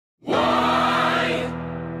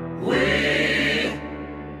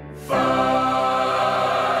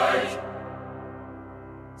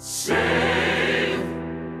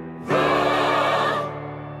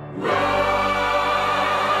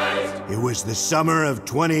was the summer of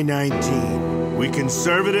 2019. We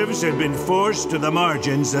conservatives had been forced to the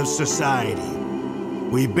margins of society.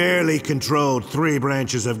 We barely controlled 3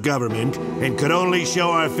 branches of government and could only show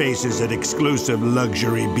our faces at exclusive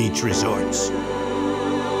luxury beach resorts.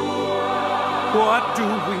 What do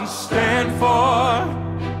we stand for?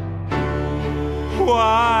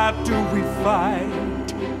 What do we fight?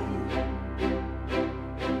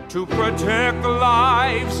 To protect the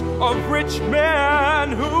lives of rich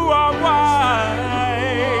men who are white.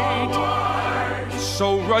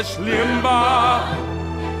 So Rush Limbaugh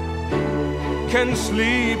can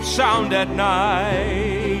sleep sound at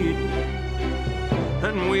night.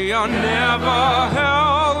 And we are never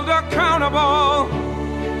held accountable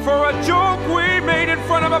for a joke we made in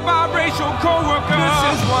front of a biracial coworker. This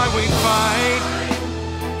is why we fight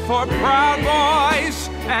for Proud Boys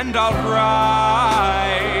and our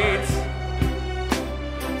rights.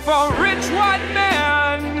 For rich white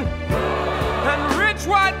men and rich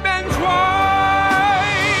white men's wives.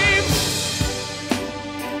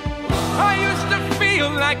 I used to feel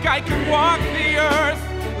like I could walk the earth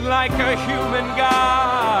like a human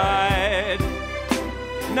guide.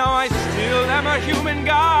 Now I still am a human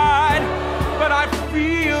guide, but I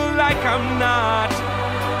feel like I'm not.